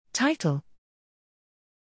Title: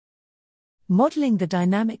 Modeling the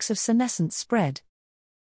Dynamics of Senescence Spread.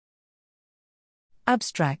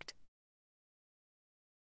 Abstract: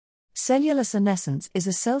 Cellular senescence is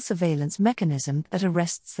a cell surveillance mechanism that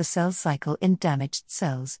arrests the cell cycle in damaged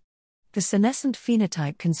cells. The senescent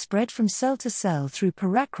phenotype can spread from cell to cell through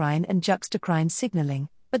paracrine and juxtacrine signaling,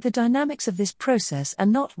 but the dynamics of this process are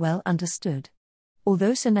not well understood.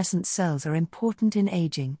 Although senescent cells are important in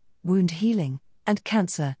aging, wound healing, and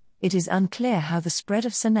cancer, it is unclear how the spread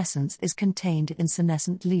of senescence is contained in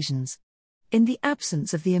senescent lesions. In the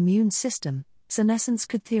absence of the immune system, senescence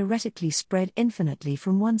could theoretically spread infinitely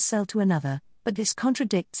from one cell to another, but this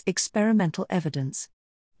contradicts experimental evidence.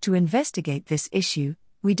 To investigate this issue,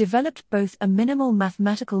 we developed both a minimal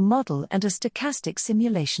mathematical model and a stochastic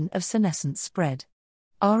simulation of senescence spread.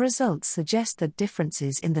 Our results suggest that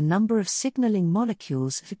differences in the number of signaling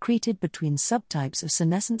molecules secreted between subtypes of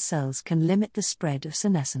senescent cells can limit the spread of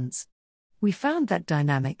senescence. We found that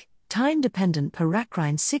dynamic, time-dependent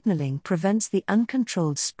paracrine signaling prevents the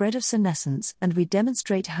uncontrolled spread of senescence, and we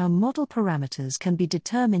demonstrate how model parameters can be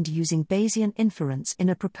determined using Bayesian inference in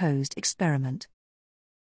a proposed experiment.